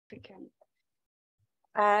we can.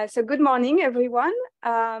 So good morning, everyone.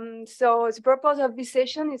 So the purpose of this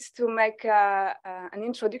session is to make an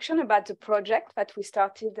introduction about the project that we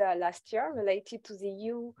started last year related to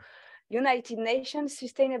the United Nations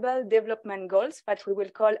Sustainable Development Goals that we will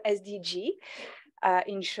call SDG.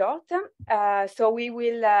 In short. So we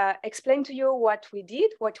will explain to you what we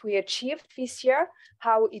did, what we achieved this year,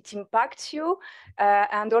 how it impacts you,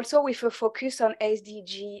 and also with a focus on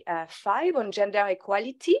SDG 5 on gender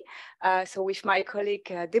equality. So with my colleague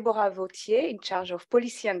Deborah Vautier in charge of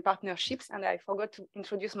policy and partnerships, and I forgot to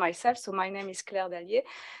introduce myself. So my name is Claire Dallier,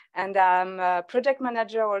 and I'm a project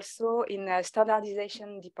manager also in a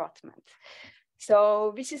standardization department.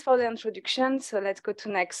 So this is for the introduction. So let's go to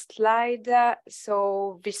next slide.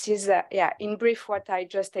 So this is, in brief, what I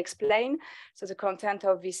just explained. So the content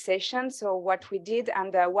of this session, so what we did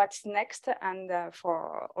and what's next, and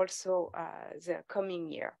for also the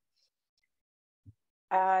coming year.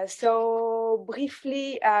 So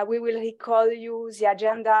briefly, we will recall you the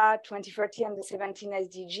Agenda 2030 and the 17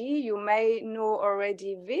 SDG. You may know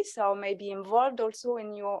already this or may be involved also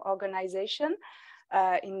in your organization.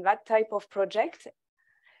 In that type of project.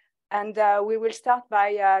 And we will start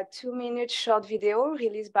by a 2-minute short video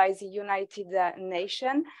released by the United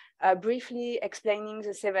Nations, briefly explaining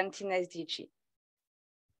the 17 SDG.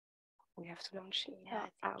 We have to launch it. Yeah,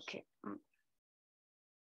 okay.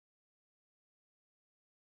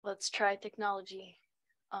 Let's try technology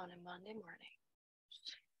on a Monday morning.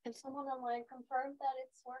 Can someone online confirm that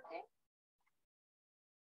it's working?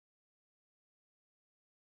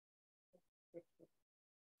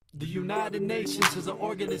 The United Nations is an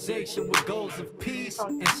organization with goals of peace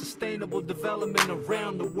and sustainable development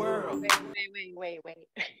around the world. Wait.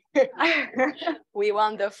 We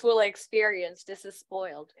want the full experience. This is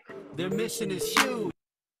spoiled. Their mission is huge.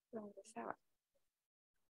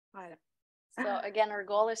 So again, our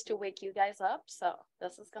goal is to wake you guys up. So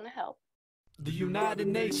this is going to help. The United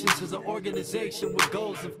Nations is an organization with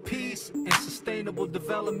goals of peace and sustainable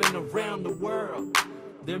development around the world.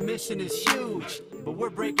 Their mission is huge, but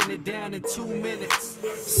we're breaking it down in 2 minutes.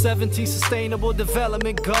 17 sustainable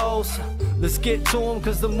development goals. Let's get to them,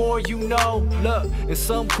 cause the more you know. Look, in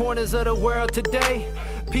some corners of the world today,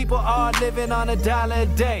 people are living on $1 a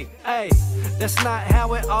day. Hey, that's not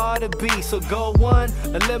how it ought to be. So goal 1,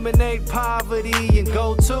 eliminate poverty, and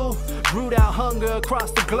goal 2, root out hunger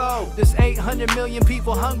across the globe. There's 800 million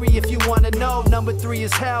people hungry if you want to know. Number 3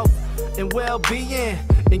 is health and well-being,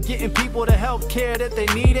 and getting people the health care that they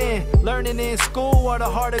need in. Learning in school are the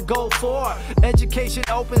hard to go for. Education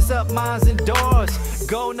opens up minds and doors.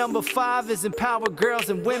 Goal number 5 is empower girls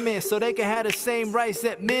and women so they can have the same rights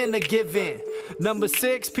that men are given. Number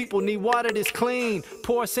 6, people need water that's clean.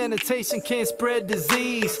 Poor sanitation can spread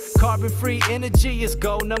disease. Carbon-free energy is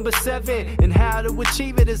goal number 7, and how to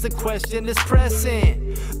achieve it is a question that's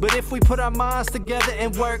pressing. But if we put our minds together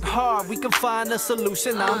and work hard, we can find a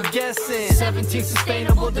solution, I'm guessing. 17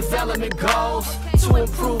 sustainable development goals to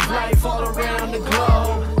improve life all around the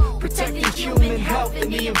globe. Protecting human health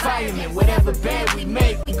and the environment. Whatever bed we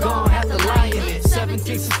make, we gon' have to lie in it.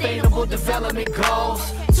 17 sustainable development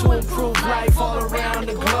goals to improve life all around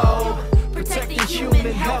the globe. Protecting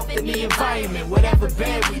human health and the environment. Whatever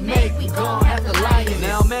bed we make, we gon' have to lie in it.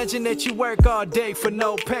 Now imagine that you work all day for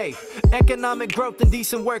no pay. Economic growth and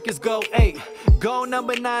decent work is goal 8. Goal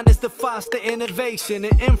number 9 is to foster innovation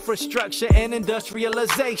in infrastructure and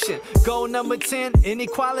industrialization. Goal number 10,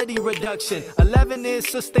 inequality reduction. 11 is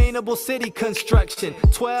sustainable city construction.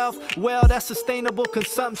 12, well, that's sustainable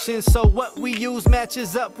consumption. So what we use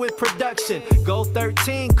matches up with production. Goal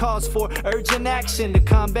 13 calls for urgent action to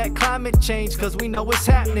combat climate change, cause we know it's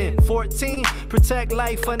happening. 14, protect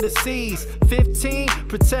life under seas. 15,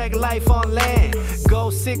 protect life on land. Goal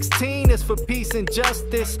 16 is for peace and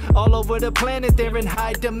justice all over the planet. They're in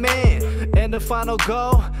high demand. And the final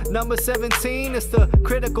goal, number 17, is the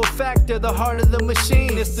critical factor, the heart of the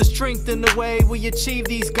machine. It's the strength in the way we achieve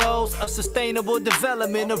these goals of sustainable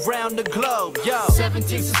development around the globe. Yo,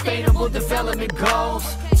 17 sustainable development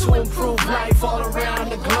goals to improve life all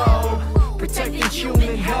around the globe. Protecting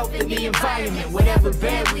human health and the environment. Whatever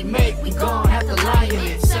bed we make, we gon' have to lie in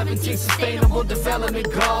it. 17 sustainable development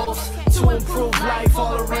goals to improve life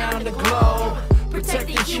all around the globe.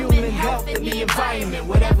 Protecting human health and the environment.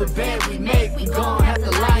 Whatever bed we make, we gon' have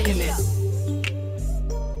to lie in it.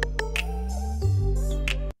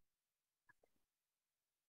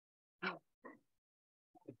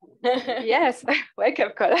 Yes, wake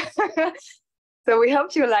up call. So we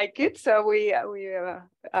hope you like it. So we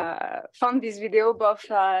found this video both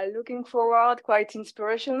looking forward, quite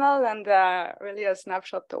inspirational, and really a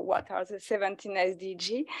snapshot of what are the 17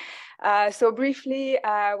 SDG. So briefly,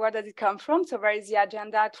 where does it come from? So there is the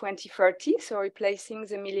Agenda 2030, so replacing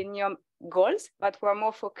the Millennium Goals, but we're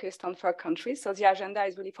more focused on third countries. So the agenda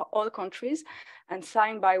is really for all countries and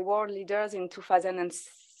signed by world leaders in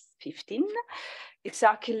 2015. It's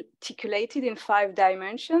articulated in 5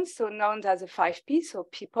 dimensions, so known as the 5P, so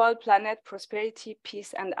people, planet, prosperity,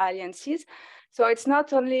 peace, and alliances. So it's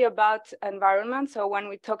not only about environment. So when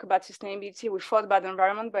we talk about sustainability, we thought about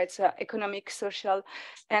environment, but it's economic, social,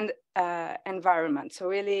 and environment. So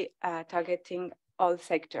really targeting all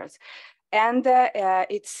sectors. And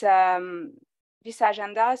it's this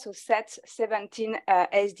agenda so sets 17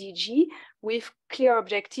 SDG with clear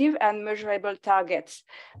objective and measurable targets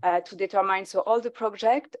to determine so all the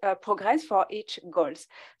progress for each goals.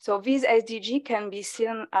 So these SDG can be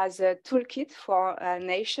seen as a toolkit for a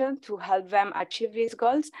nation to help them achieve these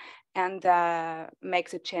goals and make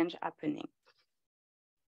the change happening.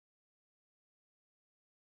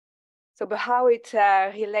 So, but how it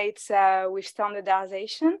relates with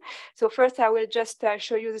standardization. So first, I will just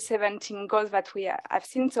show you the 17 goals that we have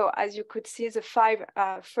seen. So as you could see, the 5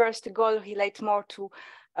 first goals relate more to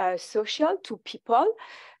social, to people.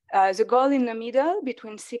 The goal in the middle,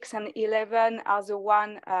 between 6 and 11, are the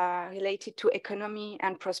one related to economy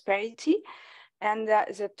and prosperity. And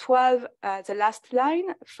the 12, the last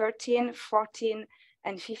line, 13, 14,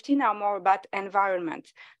 and 15 are more about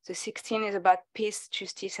environment. The 16 is about peace,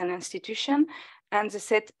 justice, and institution. And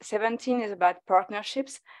the 17 is about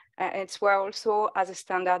partnerships. It's where also, as a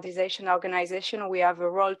standardization organization, we have a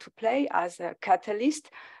role to play as a catalyst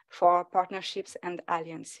for partnerships and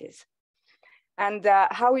alliances. And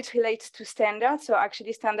how it relates to standards. So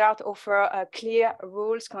actually standards offer clear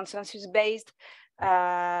rules, consensus-based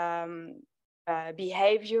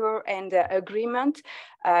behavior and agreement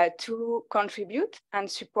to contribute and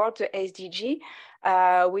support the SDG.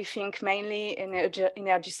 We think mainly in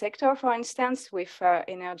energy sector, for instance, with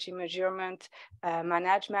energy measurement,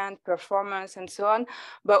 management, performance, and so on.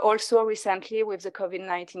 But also recently with the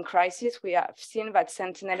COVID-19 crisis, we have seen that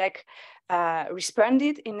CENELEC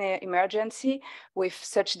responded in an emergency with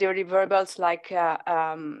such deliverables like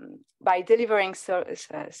by delivering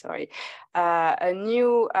a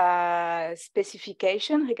new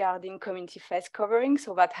specification regarding community face covering,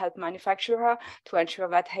 so that help manufacturer to ensure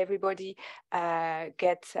that everybody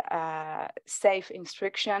gets safe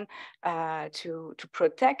instruction to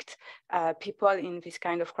protect people in this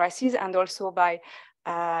kind of crisis, and also by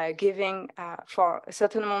giving for a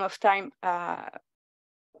certain amount of time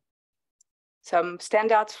some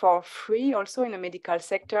standards for free also in the medical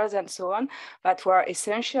sectors and so on, that were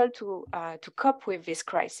essential to cope with this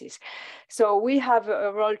crisis. So we have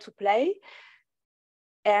a role to play.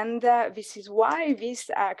 And this is why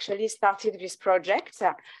this actually started this project,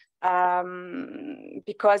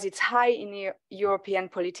 because it's high in the European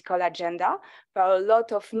political agenda. There are a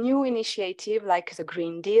lot of new initiatives like the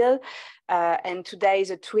Green Deal, and today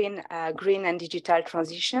the twin green and digital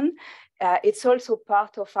transition. It's also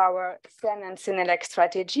part of our CEN and CENELEC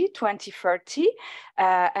strategy 2030.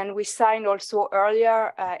 And we signed also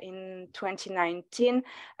earlier in 2019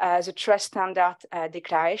 the Trust Standard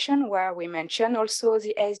Declaration, where we mention also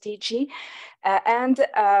the SDG. And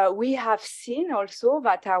we have seen also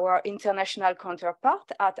that our international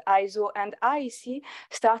counterpart at ISO and IEC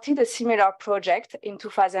started a similar project in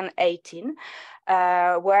 2018,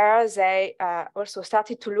 where they also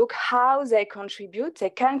started to look how they can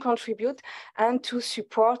contribute and to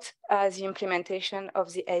support the implementation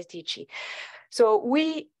of the SDG. So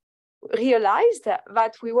we realized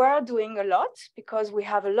that we were doing a lot because we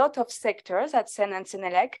have a lot of sectors at CEN and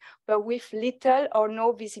CENELEC, but with little or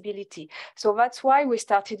no visibility. So that's why we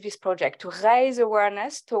started this project, to raise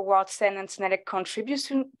awareness towards CEN and CENELEC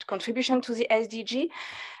contribution to the SDG,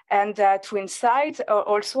 and to incite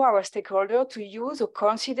also our stakeholders to use or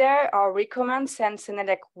consider or recommend CEN and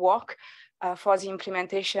CENELEC work for the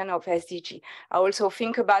implementation of SDG. I also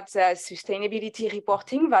think about the sustainability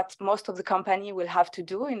reporting that most of the company will have to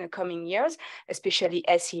do in the coming years, especially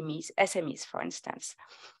SMEs, for instance.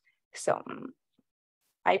 So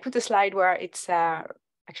I put a slide where it's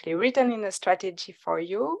actually written in a strategy for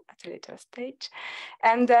you at a later stage.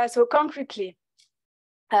 And so concretely,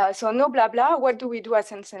 so no blah blah, what do we do at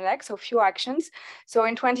CENELEC? So few actions. So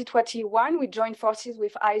in 2021, we joined forces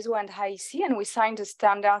with ISO and IEC, and we signed a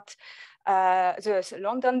standard the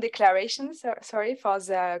London Declaration, sorry, for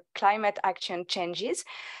the climate action changes.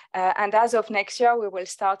 And as of next year, we will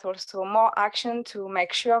start also more action to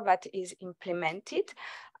make sure that is implemented.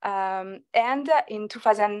 And in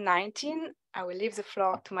 2019, I will leave the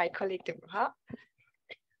floor to my colleague, Deborah.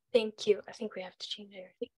 Thank you. I think we have to change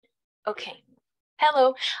everything. Okay.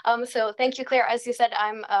 Hello. So thank you, Claire. As you said,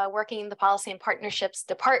 I'm working in the Policy and Partnerships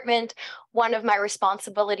Department. One of my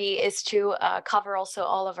responsibility is to cover also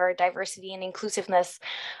all of our diversity and inclusiveness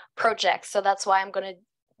projects. So that's why I'm going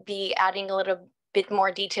to be adding a little bit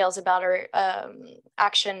more details about our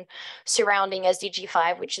action surrounding SDG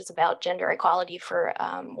 5, which is about gender equality for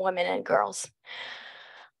women and girls.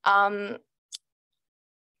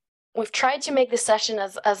 We've tried to make this session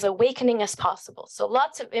as awakening as possible. So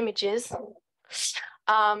lots of images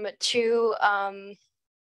to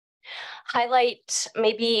highlight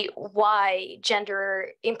maybe why gender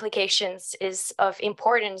implications is of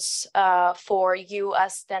importance for you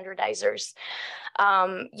as standardizers.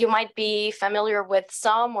 You might be familiar with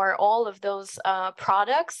some or all of those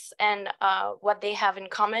products and what they have in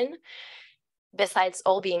common, besides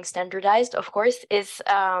all being standardized, of course, is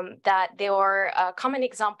that there are common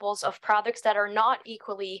examples of products that are not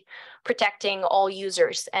equally protecting all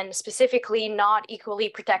users, and specifically not equally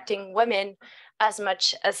protecting women as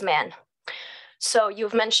much as men. So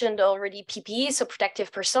you've mentioned already PPE, so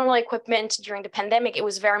protective personal equipment. During the pandemic, it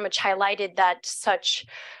was very much highlighted that such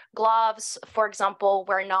gloves, for example,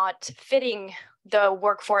 were not fitting the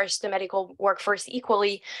workforce, the medical workforce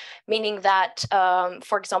equally, meaning that,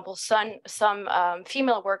 for example, some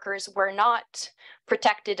female workers were not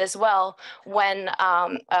protected as well when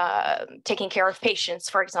taking care of patients,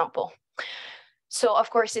 for example. So, of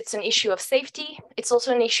course, it's an issue of safety. It's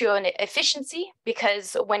also an issue of efficiency,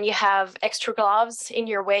 because when you have extra gloves in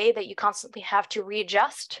your way that you constantly have to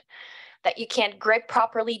readjust, that you can't grip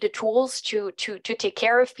properly the tools to take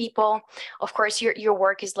care of people, of course, your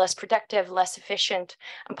work is less productive, less efficient,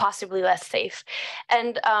 and possibly less safe.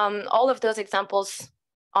 And all of those examples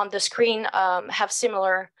on the screen have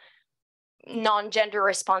similar non-gender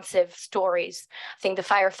responsive stories. I think the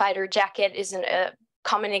firefighter jacket is a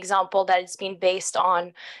common example that it's been based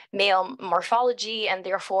on male morphology, and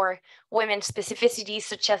therefore women's specificities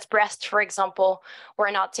such as breasts, for example, were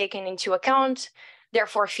not taken into account.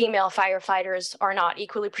 Therefore, female firefighters are not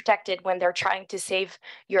equally protected when they're trying to save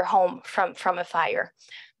your home from a fire.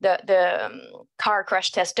 The car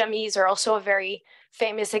crash test dummies are also a very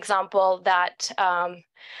famous example that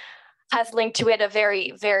has linked to it a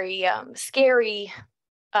very, very scary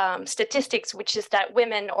statistics, which is that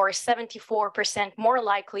women are 74% more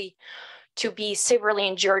likely to be severely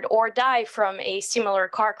injured or die from a similar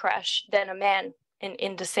car crash than a man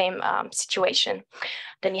in the same situation.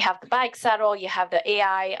 Then you have the bike saddle, you have the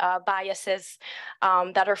AI biases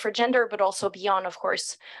that are for gender, but also beyond, of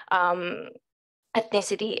course,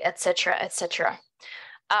 ethnicity, etc., etc.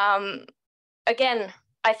 Again,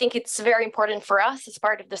 I think it's very important for us as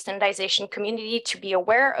part of the standardization community to be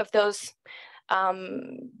aware of those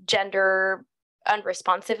gender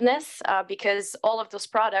unresponsiveness, because all of those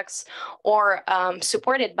products are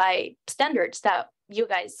supported by standards that you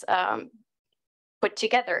guys put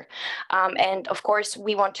together. And of course,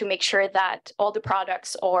 we want to make sure that all the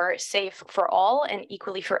products are safe for all and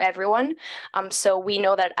equally for everyone. So we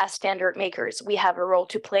know that as standard makers, we have a role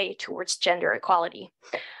to play towards gender equality.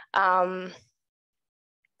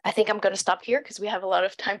 I think I'm going to stop here because we have a lot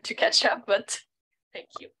of time to catch up, but thank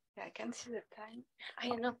you. Yeah, I can see the time. I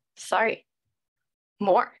know. Sorry.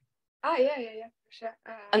 More. Oh, yeah, sure.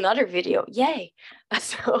 Another video. Yay.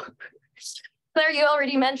 So Claire, you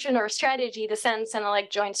already mentioned our strategy, the CEN and CENELEC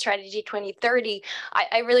Joint Strategy 2030.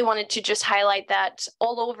 I really wanted to just highlight that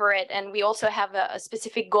all over it. And we also have a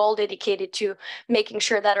specific goal dedicated to making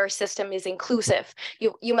sure that our system is inclusive.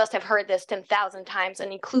 You must have heard this 10,000 times,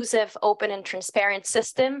 an inclusive, open, and transparent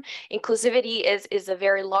system. Inclusivity is a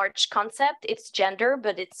very large concept. It's gender,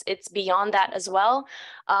 but it's beyond that as well.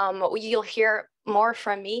 You'll hear more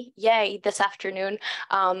from me, yay, this afternoon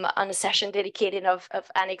on a session dedicated of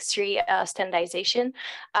Annex 3 standardization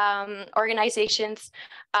organizations.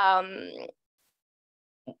 But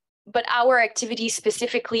our activities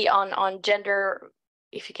specifically on gender,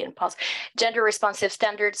 if you can pause, gender responsive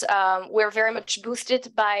standards, we're very much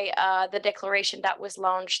boosted by the declaration that was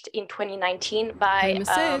launched in 2019 by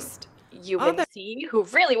UNC, who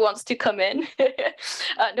really wants to come in.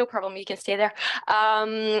 No problem, you can stay there.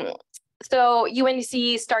 So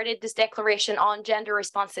UNEC started this declaration on gender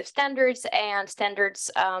responsive standards and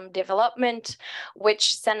standards development,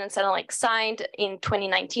 which CEN and CENELEC signed in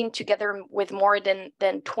 2019 together with more than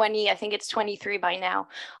 20, I think it's 23 by now,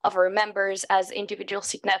 of our members as individual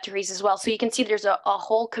signatories as well. So you can see there's a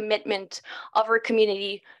whole commitment of our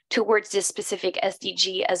community towards this specific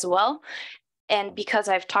SDG as well. And because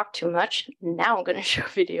I've talked too much, now I'm going to show a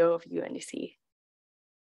video of UNEC.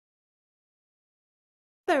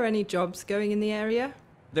 Are there any jobs going in the area?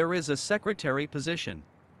 There is a secretary position,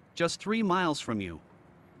 just 3 miles from you.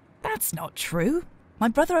 That's not true. My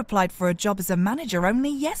brother applied for a job as a manager only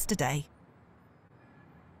yesterday.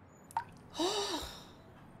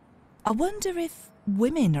 I wonder if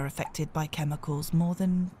women are affected by chemicals more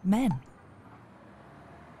than men.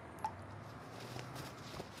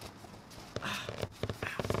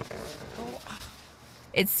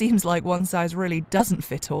 It seems like one size really doesn't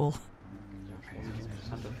fit all.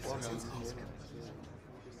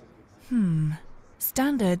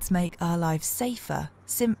 Standards make our lives safer,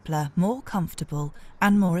 simpler, more comfortable,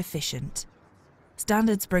 and more efficient.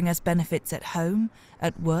 Standards bring us benefits at home,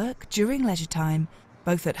 at work, during leisure time,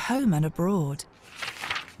 both at home and abroad.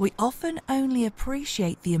 We often only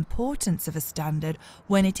appreciate the importance of a standard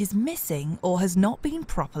when it is missing or has not been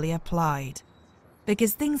properly applied,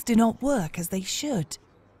 because things do not work as they should.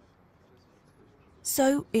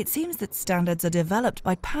 So it seems that standards are developed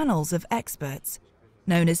by panels of experts,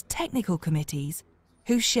 known as technical committees,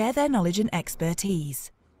 who share their knowledge and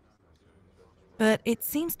expertise. But it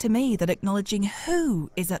seems to me that acknowledging who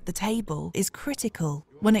is at the table is critical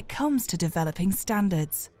when it comes to developing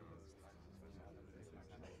standards.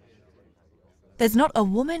 There's not a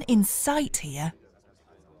woman in sight here.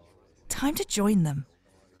 Time to join them.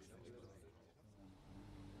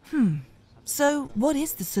 So what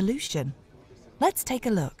is the solution? Let's take a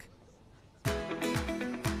look.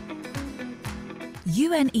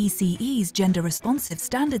 UNECE's Gender Responsive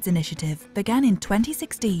Standards Initiative began in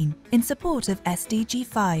 2016 in support of SDG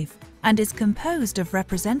 5 and is composed of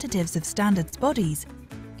representatives of standards bodies,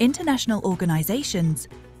 international organisations,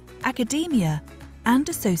 academia, and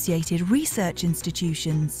associated research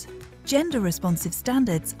institutions. Gender responsive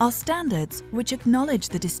standards are standards which acknowledge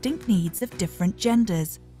the distinct needs of different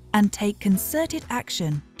genders and take concerted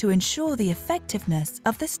action to ensure the effectiveness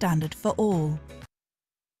of the standard for all.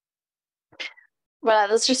 Well,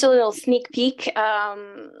 that's just a little sneak peek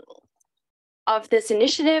of this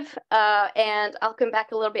initiative, and I'll come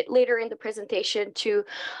back a little bit later in the presentation to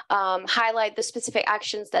highlight the specific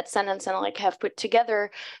actions that CEN and CENELEC have put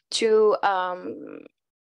together to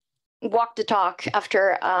walk the talk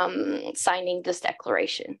after signing this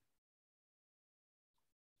declaration.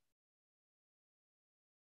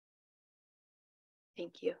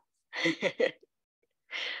 Thank you.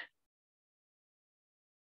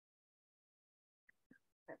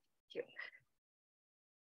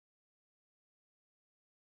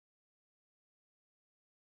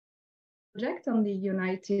 Project on the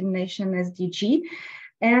United Nations SDG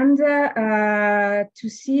and to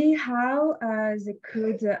see how they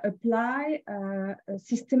could apply a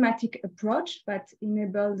systematic approach that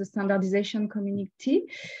enables the standardization community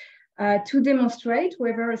to demonstrate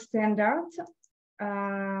whether a standard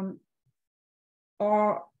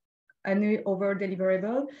or any other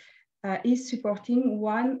deliverable is supporting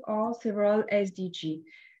one or several SDG.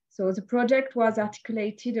 So the project was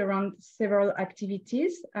articulated around several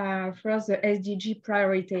activities. First, the SDG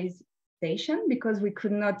prioritization, because we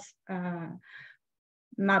could not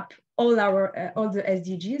map all the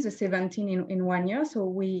SDGs, the 17 in 1 year. So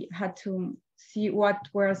we had to see what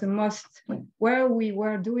were the most, where we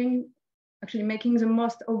were doing, actually making the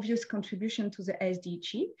most obvious contribution to the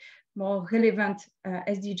SDG, more relevant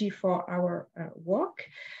SDG for our work.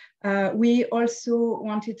 We also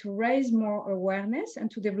wanted to raise more awareness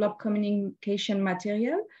and to develop communication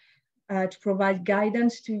material to provide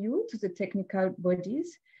guidance to you, to the technical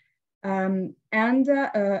bodies, and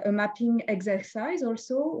a mapping exercise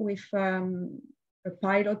also with a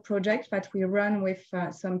pilot project that we run with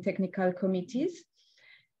some technical committees,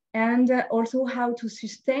 and also how to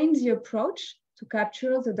sustain the approach to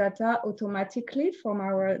capture the data automatically from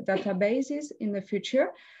our databases in the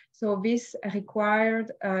future. So this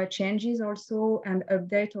required changes also and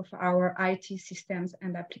update of our IT systems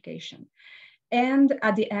and application. And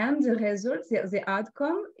at the end, the results, the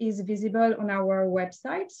outcome is visible on our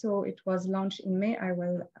website. So it was launched in May. I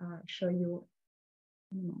will show you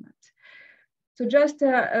in a moment. So just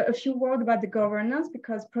a few words about the governance,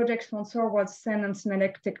 because project sponsor was CEN and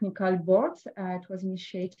CENELEC Technical Board. It was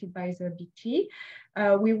initiated by the BT.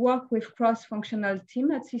 We work with cross-functional team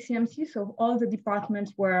at CCMC, so all the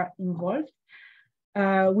departments were involved.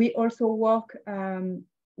 We also work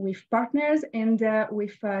with partners and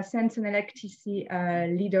with CEN and CENELEC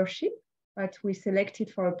TC leadership that we selected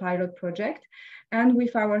for a pilot project, and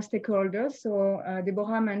with our stakeholders. So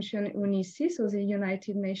Deborah mentioned UNICE, so the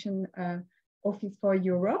United Nations Office for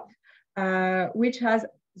Europe, which has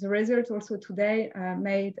the result also today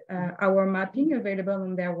made our mapping available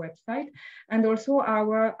on their website, and also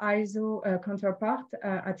our ISO counterpart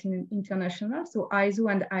at international, so ISO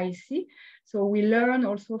and IC. So we learn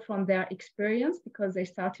also from their experience because they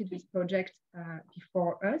started this project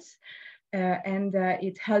before us. And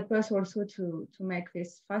it helps us also to make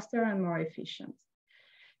this faster and more efficient.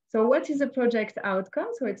 So what is the project outcome?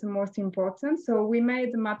 So it's the most important. So we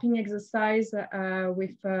made the mapping exercise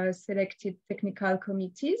with selected technical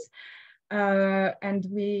committees, and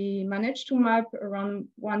we managed to map around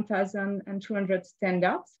 1,200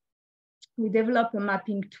 standards. We developed a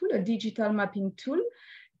mapping tool, a digital mapping tool,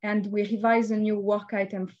 and we revised a new work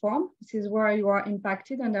item form. This is where you are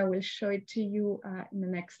impacted, and I will show it to you in the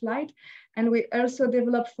next slide. And we also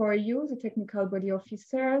developed for you, the technical body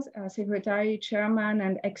officers, secretary, chairman,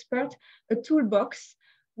 and expert, a toolbox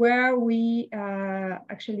where we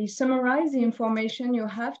actually summarize the information you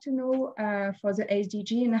have to know for the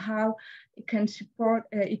SDG and how it can support,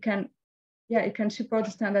 it can support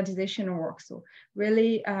the standardization work. So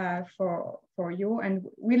really for you, and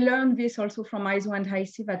we learned this also from ISO and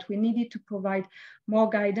IC that we needed to provide more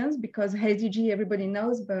guidance because SDG everybody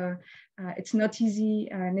knows, but it's not easy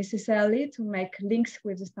necessarily to make links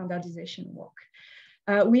with the standardization work.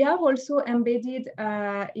 We have also embedded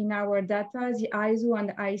in our data the ISO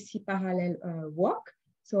and IC parallel work.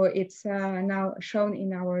 So it's now shown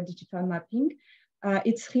in our digital mapping.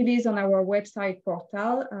 It's released on our website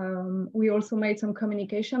portal. We also made some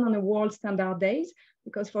communication on the World Standard Days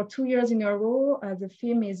because for 2 years in a row, the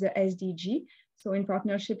theme is the SDG. So in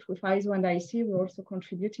partnership with ISO and IC, we also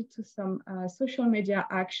contributed to some social media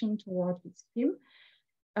action toward this theme.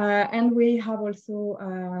 And we have also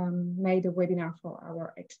made a webinar for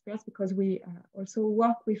our experts because we also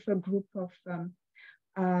work with a group of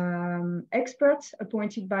experts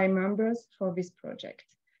appointed by members for this project.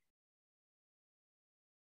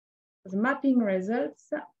 The mapping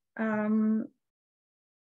results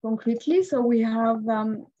concretely. So we have,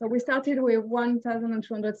 so we started with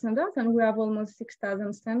 1,200 standards and we have almost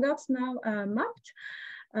 6,000 standards now mapped.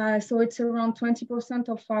 So it's around 20%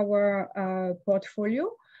 of our portfolio.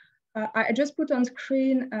 I just put on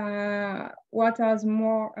screen what has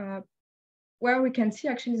more, where we can see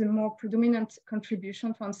actually the more predominant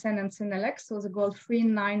contribution from CEN and CENELEC. So the goal 3,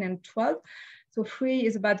 9, and 12. So 3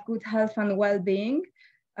 is about good health and well-being.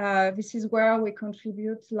 This is where we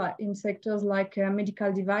contribute in sectors like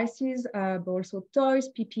medical devices, but also toys,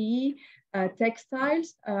 PPE,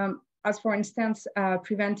 textiles, as for instance,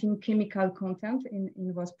 preventing chemical content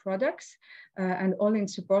in those products, and all in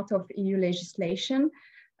support of EU legislation.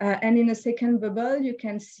 And in the second bubble, you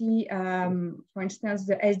can see, for instance,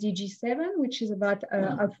 the SDG 7, which is about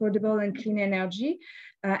affordable and clean energy.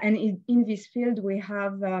 And in this field, we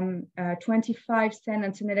have 25 CEN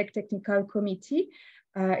and CENELEC technical committee.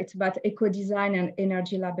 It's about eco-design and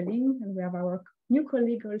energy labeling. And we have our new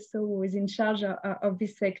colleague also who is in charge of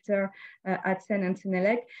this sector at CEN and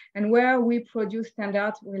CENELEC, and where we produce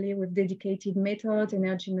standards really with dedicated methods,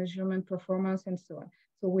 energy measurement, performance, and so on.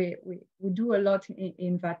 So we do a lot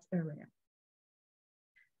in that area.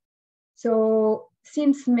 So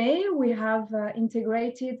since May, we have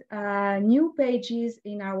integrated new pages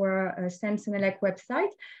in our CEN CENELEC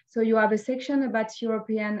website. So you have a section about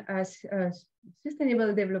European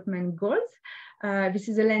Sustainable Development Goals. This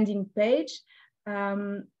is a landing page.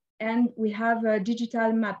 And we have a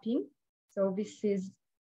digital mapping. So this is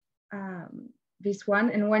this one.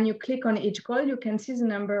 And when you click on each goal, you can see the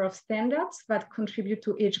number of standards that contribute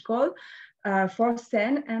to each goal for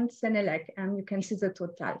CEN and CENELEC, and you can see the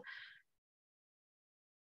total.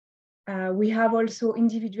 We have also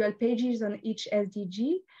individual pages on each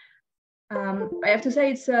SDG. I have to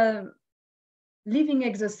say it's a living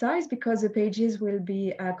exercise because the pages will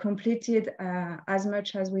be completed as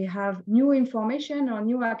much as we have new information or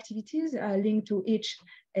new activities linked to each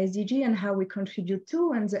SDG and how we contribute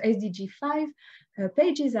to. And the SDG 5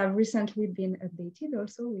 pages have recently been updated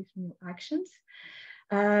also with new actions.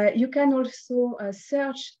 You can also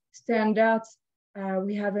search standards.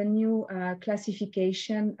 We have a new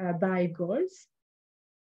classification by goals.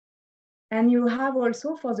 And you have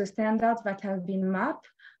also for the standards that have been mapped,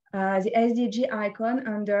 the SDG icon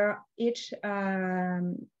under each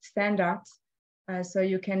standard. So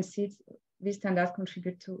you can see these standards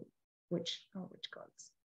contribute to which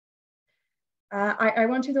goals. I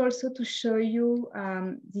wanted also to show you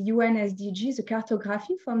the UN SDGs, the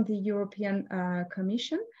cartography from the European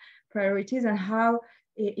Commission priorities, and how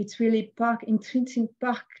it's really intrinsic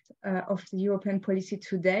part of the European policy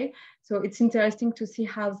today. So it's interesting to see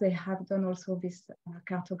how they have done also this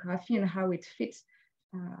cartography and how it fits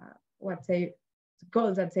the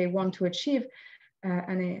goals that they want to achieve,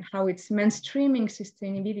 and how it's mainstreaming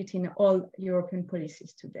sustainability in all European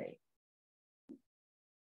policies today.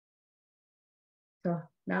 So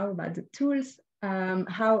now about the tools,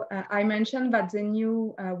 how I mentioned that the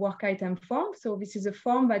new work item form. So this is a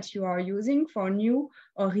form that you are using for new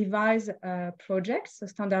or revised projects, so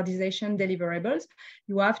standardization deliverables.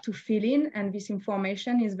 You have to fill in, and this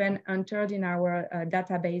information is then entered in our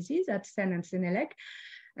databases at CEN and CENELEC.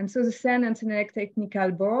 And so the CEN and CENELEC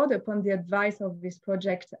Technical Board, upon the advice of this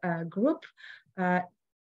project group,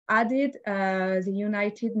 added the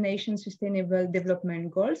United Nations Sustainable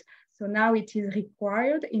Development Goals. So now it is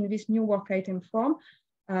required in this new work item form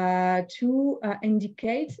to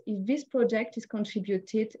indicate if this project is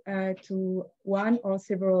contributed to one or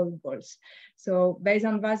several goals. So based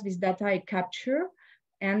on that, this data I capture,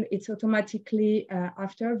 and it's automatically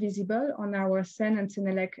after visible on our CEN and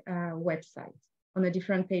CENELEC website on the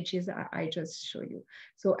different pages I just show you.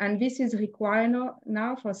 So, and this is required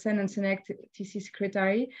now for CEN and CENELEC TC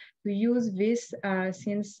Secretary to use this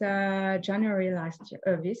since January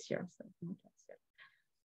this year.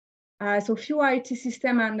 So few IT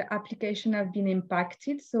system and application have been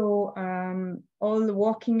impacted. So all the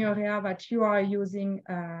working area that you are using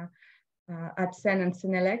at CEN and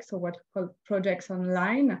CENELEC, so what we call projects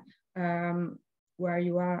online, where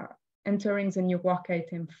you are entering the new work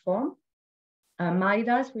item form.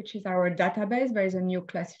 MIDAS, which is our database, there is a new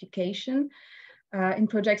classification. In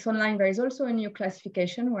projects online, there is also a new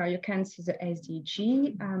classification where you can see the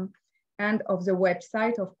SDG. And of the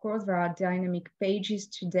website, of course, there are dynamic pages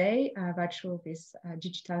today that show this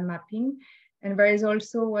digital mapping. And there is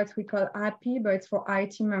also what we call API, but it's for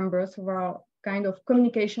IT members, so there are kind of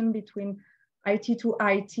communication between IT to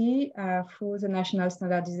IT through the national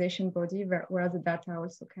standardization body where the data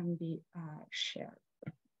also can be shared.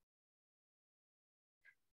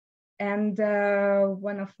 And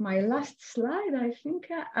one of my last slide, I think,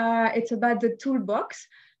 it's about the toolbox.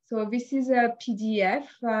 So this is a PDF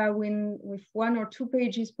with 1 or 2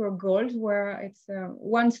 pages per goal, where it's a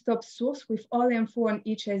one-stop source with all info on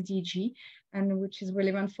each SDG, and which is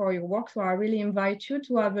relevant for your work. So I really invite you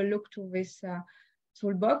to have a look to this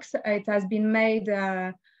toolbox. It has been made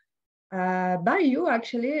by you,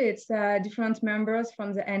 actually. It's different members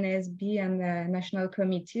from the NSB and the national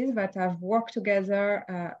committees that have worked together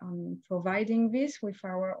on providing this with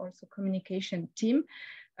our also communication team.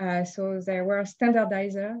 So there were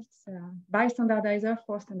standardizers, by standardizer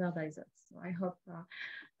for standardizers. So I hope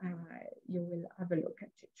you will have a look at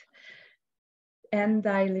it. And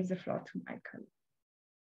I leave the floor to my colleague.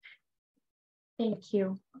 Thank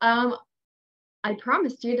you. I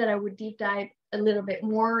promised you that I would deep dive a little bit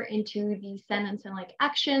more into the CEN and CENELEC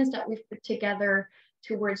actions that we've put together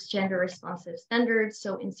towards gender responsive standards,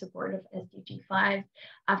 so in support of SDG 5,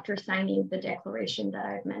 after signing the declaration that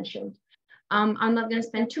I've mentioned. I'm not going to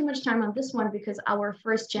spend too much time on this one because our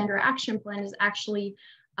first gender action plan is actually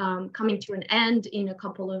coming to an end in a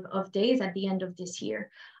couple of days at the end of this year.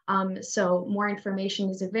 So more information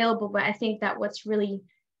is available, but I think that what's really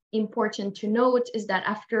important to note is that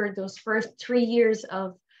after those first 3 years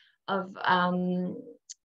of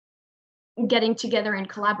getting together and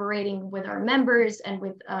collaborating with our members and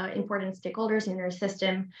with important stakeholders in our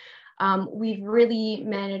system, we've really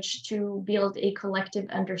managed to build a collective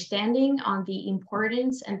understanding on the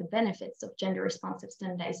importance and the benefits of gender responsive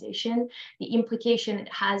standardization, the implication it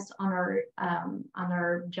has on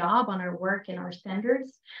our job, on our work and our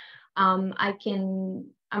standards.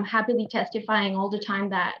 I'm happily testifying all the time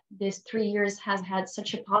that this 3 years has had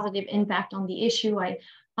such a positive impact on the issue. I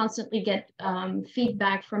constantly get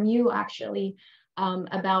feedback from you actually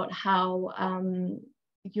about how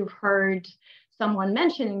you've heard someone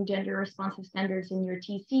mentioning gender responsive standards in your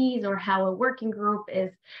TCs, or how a working group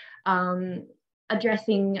is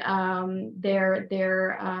addressing their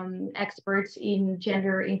experts in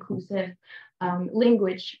gender inclusive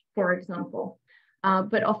language, for example.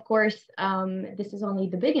 But of course, this is only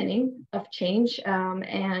the beginning of change,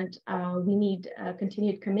 and we need a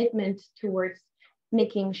continued commitment towards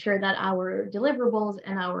making sure that our deliverables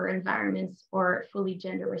and our environments are fully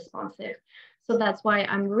gender responsive. So that's why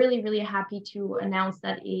I'm really, really happy to announce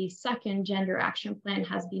that a second gender action plan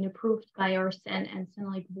has been approved by our CEN and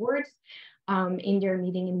CENELEC boards in their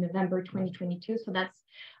meeting in November 2022. So that's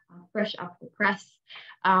fresh off the press.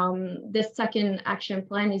 This second action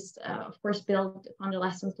plan is, of course, built on the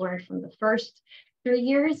lessons learned from the first 3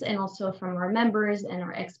 years and also from our members and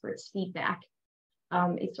our experts' feedback.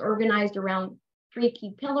 It's organized around 3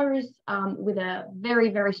 key pillars with a very,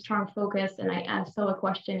 very strong focus. And I saw a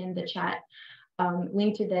question in the chat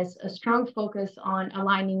linked to this, a strong focus on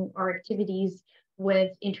aligning our activities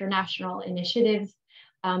with international initiatives,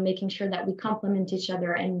 making sure that we complement each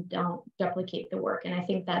other and don't duplicate the work. And I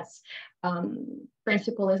think that's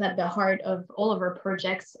principle is at the heart of all of our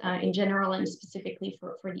projects in general and specifically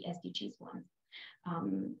for the SDGs one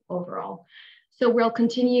overall. So we'll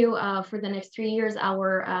continue for the next 3 years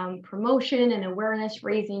our promotion and awareness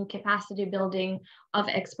raising, capacity building of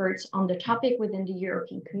experts on the topic within the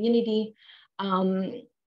European community.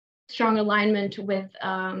 Strong alignment with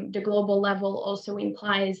the global level also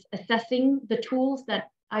implies assessing the tools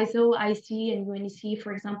that ISO, IC, and UNEC,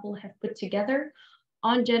 for example, have put together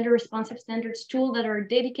on gender responsive standards, tools that are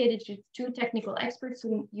dedicated to technical experts.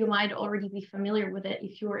 So you might already be familiar with it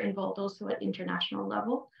if you are involved also at international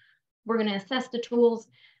level. We're going to assess the tools,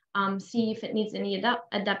 see if it needs any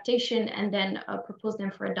adaptation, and then propose them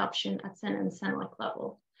for adoption at CEN and CENELEC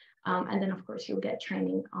level. And then, of course, you'll get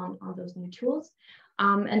training on those new tools.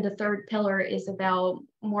 And the third pillar is about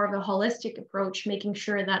more of a holistic approach, making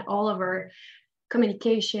sure that all of our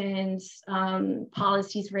communications,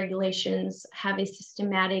 policies, regulations have a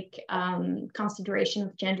systematic consideration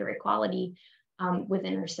of gender equality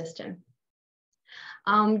within our system.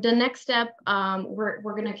 The next step, we're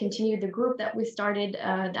going to continue the group that we started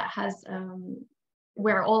that has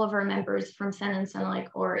where all of our members from CEN and CENELEC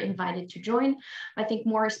are invited to join. I think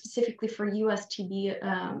more specifically for US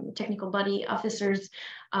TB technical body officers,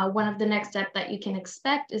 one of the next steps that you can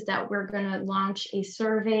expect is that we're going to launch a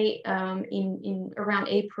survey in around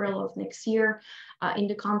April of next year in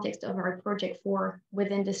the context of our project 4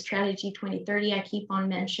 within the strategy 2030 I keep on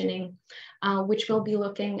mentioning, which will be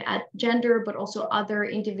looking at gender, but also other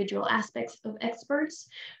individual aspects of experts,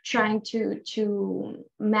 trying to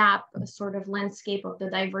map a sort of landscape of the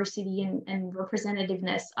diversity and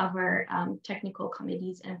representativeness of our technical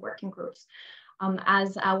committees and working groups.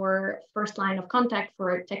 As our first line of contact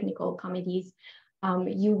for technical committees,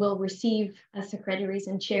 you will receive as secretaries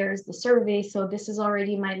and chairs the survey. So this is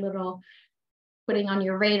already my little putting on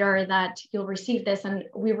your radar that you'll receive this, and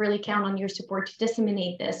we really count on your support to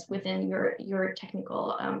disseminate this within your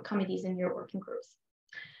technical committees and your working groups.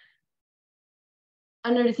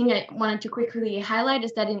 Another thing I wanted to quickly highlight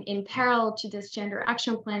is that in parallel to this gender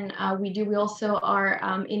action plan, we also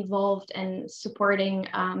are involved in supporting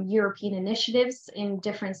European initiatives in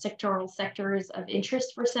different sectoral sectors of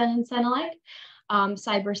interest for CEN and CENELEC.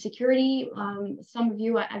 Cybersecurity, some of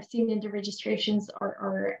you I've seen in the registrations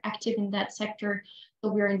are active in that sector,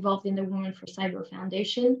 so we're involved in the Women for Cyber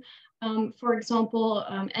Foundation. For example,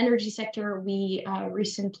 energy sector, we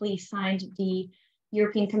recently signed the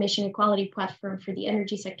European Commission Equality Platform for the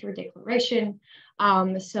Energy Sector Declaration.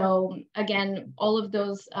 So again, all of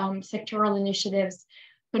those sectoral initiatives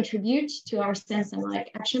contribute to our CEN and CENELEC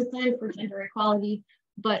action plan for gender equality,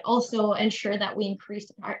 but also ensure that we increase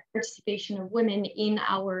the participation of women in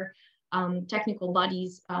our technical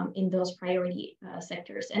bodies in those priority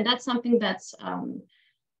sectors. And that's something that's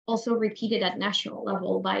also repeated at national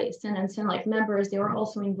level by CEN and CENELEC members. They were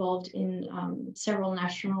also involved in several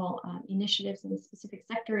national initiatives in specific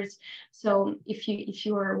sectors. So if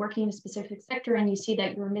you are working in a specific sector and you see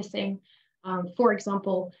that you're missing, for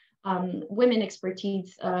example, women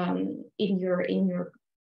expertise in your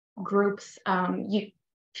groups, you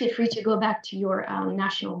feel free to go back to your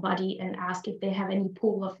national body and ask if they have any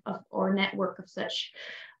pool of or network of such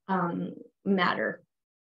matter.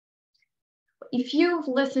 If you've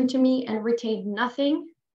listened to me and retained nothing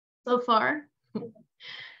so far,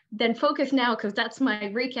 then focus now, because that's my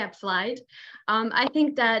recap slide. I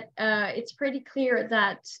think that it's pretty clear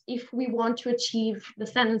that if we want to achieve the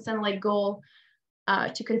CEN and CENELEC goal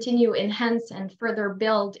to continue, enhance, and further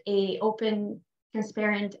build an open,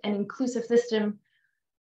 transparent, and inclusive system,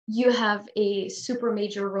 you have a super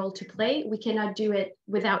major role to play. We cannot do it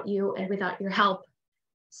without you and without your help.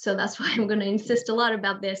 So that's why I'm going to insist a lot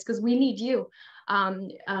about this, because we need you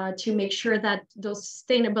to make sure that those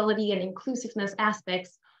sustainability and inclusiveness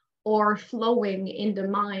aspects are flowing in the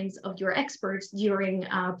minds of your experts during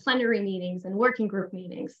plenary meetings and working group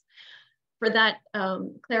meetings. For that,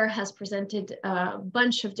 Claire has presented a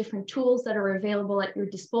bunch of different tools that are available at your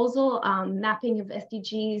disposal, mapping of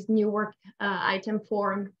SDGs, new work item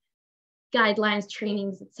form, guidelines,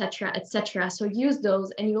 trainings, etc., etc. So use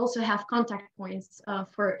those, and you also have contact points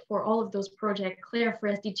for all of those projects. Claire for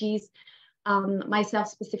SDGs, myself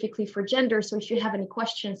specifically for gender. So if you have any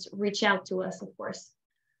questions, reach out to us, of course.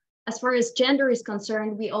 As far as gender is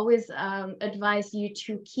concerned, we always advise you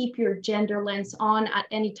to keep your gender lens on at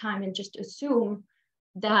any time and just assume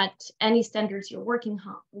that any standards you're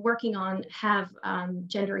working on have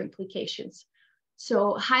gender implications.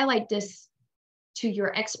 So highlight this to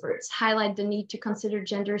your experts, highlight the need to consider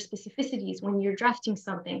gender specificities when you're drafting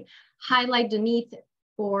something, highlight the need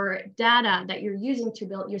for data that you're using to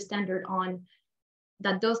build your standard on,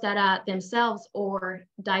 that those data themselves are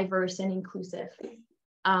diverse and inclusive.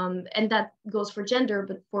 And that goes for gender,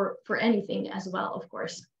 but for anything as well, of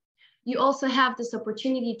course. You also have this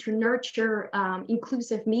opportunity to nurture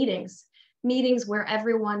inclusive meetings where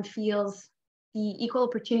everyone feels the equal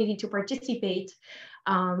opportunity to participate.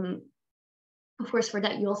 Of course, for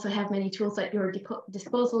that, you also have many tools at your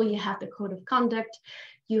disposal. You have the code of conduct,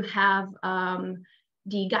 you have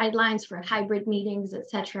the guidelines for hybrid meetings, et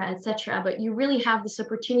cetera, but you really have this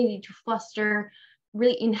opportunity to foster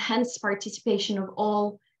really enhanced participation of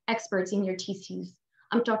all experts in your TCs.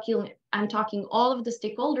 I'm talking all of the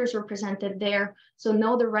stakeholders represented there, so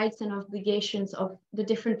know the rights and obligations of the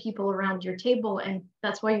different people around your table, and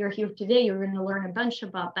that's why you're here today. You're going to learn a bunch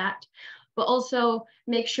about that, but also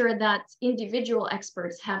make sure that individual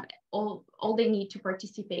experts have all they need to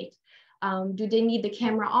participate. Do they need the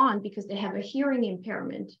camera on because they have a hearing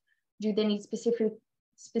impairment? Do they need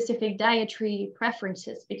specific dietary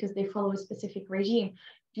preferences because they follow a specific regime?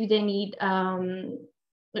 Do they need,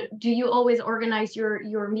 do you always organize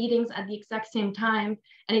your meetings at the exact same time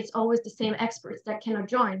and it's always the same experts that cannot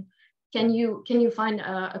join? Can you find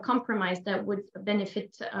a compromise that would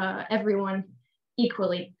benefit everyone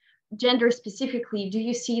equally? Gender specifically, do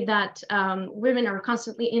you see that women are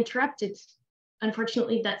constantly interrupted?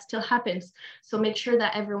 Unfortunately, that still happens. So make sure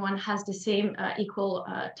that everyone has the same equal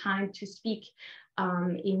time to speak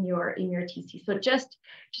in your TC. So just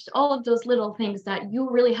all of those little things that you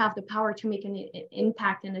really have the power to make an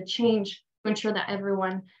impact and a change to ensure that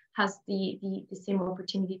everyone has the same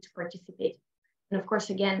opportunity to participate. And of course,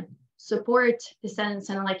 again, support the CEN and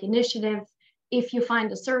CENELEC initiative. If you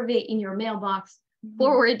find a survey in your mailbox,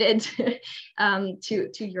 forward it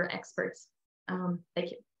to your experts. Thank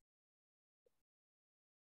you.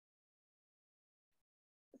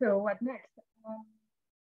 So what next?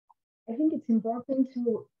 I think it's important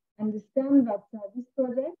to understand that this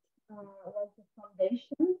project was the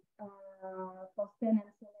foundation for CEN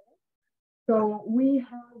and CENELEC. So we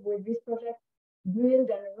have, with this project, build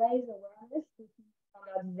and raise awareness to the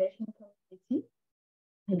standardization community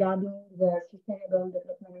regarding the Sustainable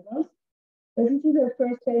Development Goals. So this is the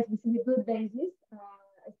first phase. This is a good basis,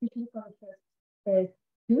 especially for the first phase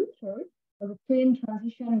 2, for the clean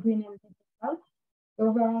transition, green and digital.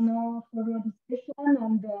 So there are no further discussion,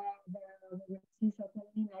 and we will see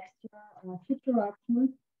certainly next year future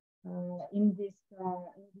actions in this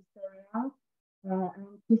area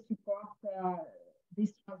and to support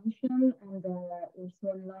this transition and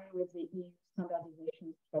also in line with the EU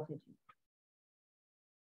standardization strategy.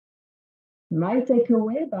 My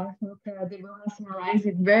takeaway, but I think Deborah summarized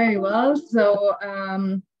it very well. So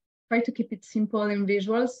try to keep it simple and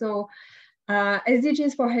visual. So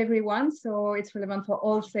SDGs for everyone, so it's relevant for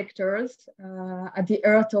all sectors at the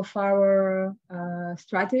heart of our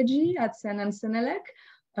strategy at CEN and CENELEC,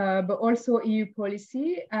 but also EU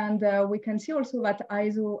policy. And we can see also that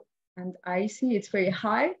ISO and IC, it's very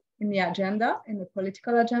high in the agenda, in the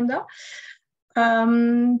political agenda.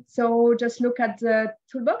 So just look at the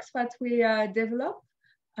toolbox that we developed.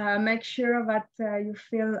 Make sure that you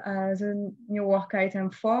fill the new work item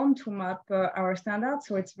form to map our standards.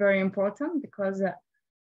 So it's very important because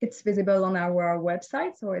it's visible on our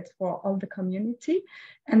website. So it's for all the community.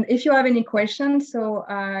 And if you have any questions, so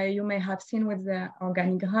you may have seen with the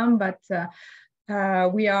organigram, but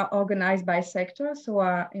we are organized by sector. So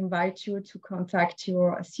I invite you to contact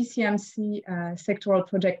your CCMC sectoral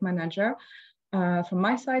project manager. From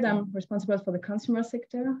my side, I'm responsible for the consumer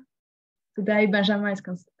sector. Today, Benjamin is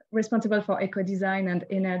responsible for eco-design and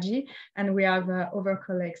energy, and we have other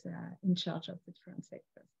colleagues in charge of the different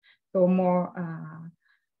sectors. So more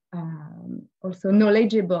also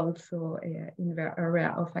knowledgeable so in their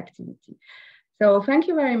area of activity. So thank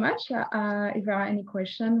you very much. If there are any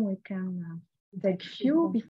questions, we can take few.